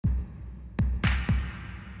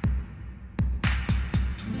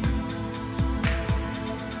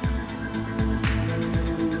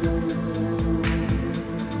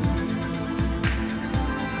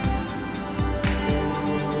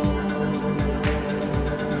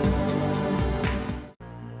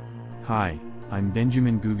Hi, I'm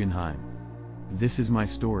Benjamin Guggenheim. This is my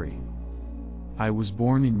story. I was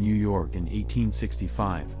born in New York in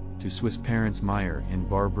 1865, to Swiss parents Meyer and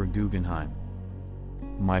Barbara Guggenheim.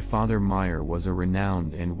 My father Meyer was a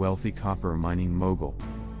renowned and wealthy copper mining mogul.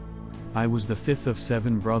 I was the fifth of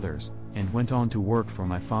 7 brothers, and went on to work for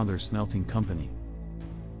my father's smelting company.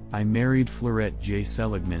 I married Florette J.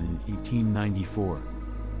 Seligman in 1894.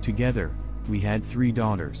 Together, we had 3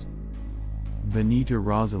 daughters: Benita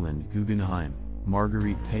Rosalind Guggenheim,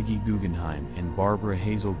 Marguerite Peggy Guggenheim, and Barbara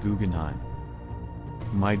Hazel Guggenheim.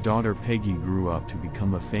 My daughter Peggy grew up to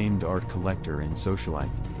become a famed art collector and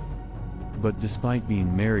socialite. But despite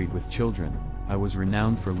being married with children, I was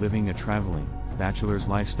renowned for living a traveling, bachelor's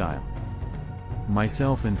lifestyle.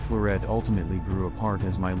 Myself and Florette ultimately grew apart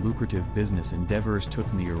as my lucrative business endeavors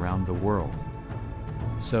took me around the world.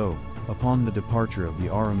 So, upon the departure of the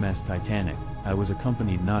RMS Titanic, I was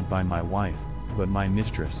accompanied not by my wife, but my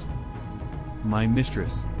mistress. My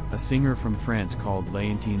mistress, a singer from France called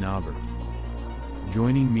Léontine Aubert.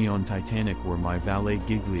 Joining me on Titanic were my valet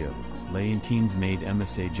Giglio, Léontine's maid Emma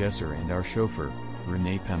Sagesser, and our chauffeur,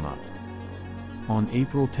 René Pemot. On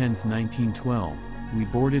April 10, 1912, we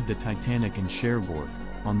boarded the Titanic in Cherbourg,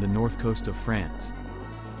 on the north coast of France.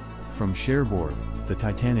 From Cherbourg, the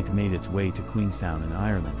Titanic made its way to Queenstown in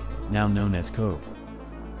Ireland, now known as Cove.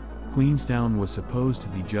 Queenstown was supposed to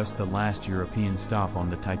be just the last European stop on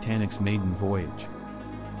the Titanic's maiden voyage.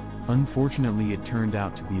 Unfortunately, it turned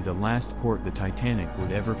out to be the last port the Titanic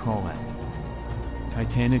would ever call at.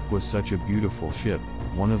 Titanic was such a beautiful ship,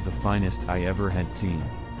 one of the finest I ever had seen.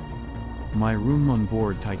 My room on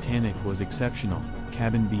board Titanic was exceptional.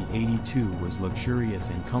 Cabin B82 was luxurious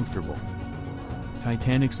and comfortable.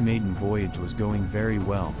 Titanic's maiden voyage was going very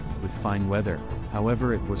well, with fine weather,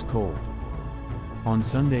 however it was cold. On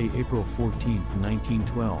Sunday, April 14,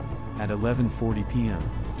 1912, at 11:40 p.m.,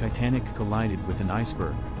 Titanic collided with an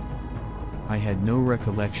iceberg. I had no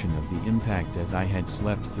recollection of the impact as I had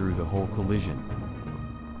slept through the whole collision.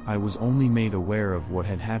 I was only made aware of what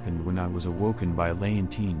had happened when I was awoken by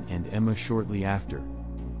Léontine and Emma shortly after.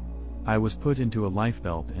 I was put into a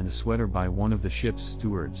lifebelt and a sweater by one of the ship's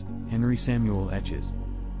stewards, Henry Samuel Etches.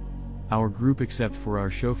 Our group, except for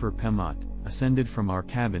our chauffeur Pemot, ascended from our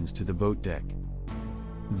cabins to the boat deck.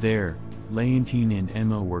 There, Léontine and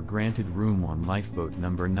Emma were granted room on lifeboat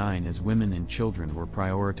number 9 as women and children were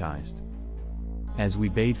prioritized. As we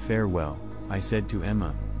bade farewell, I said to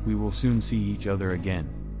Emma, "We will soon see each other again.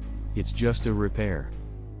 It's just a repair.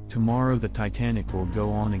 Tomorrow the Titanic will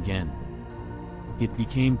go on again." It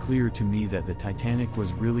became clear to me that the Titanic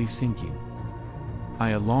was really sinking.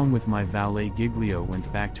 I, along with my valet Giglio, went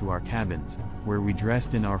back to our cabins, where we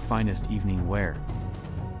dressed in our finest evening wear.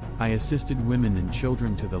 I assisted women and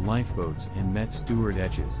children to the lifeboats and met Steward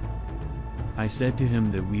Etches. I said to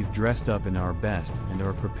him that we've dressed up in our best and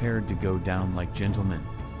are prepared to go down like gentlemen.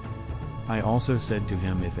 I also said to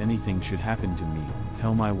him, if anything should happen to me,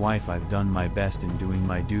 tell my wife I've done my best in doing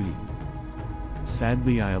my duty.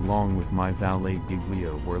 Sadly, I, along with my valet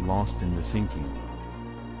Giglio, were lost in the sinking.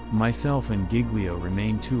 Myself and Giglio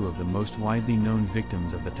remain 2 of the most widely known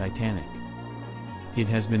victims of the Titanic. It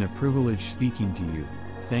has been a privilege speaking to you.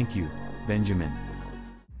 Thank you, Benjamin.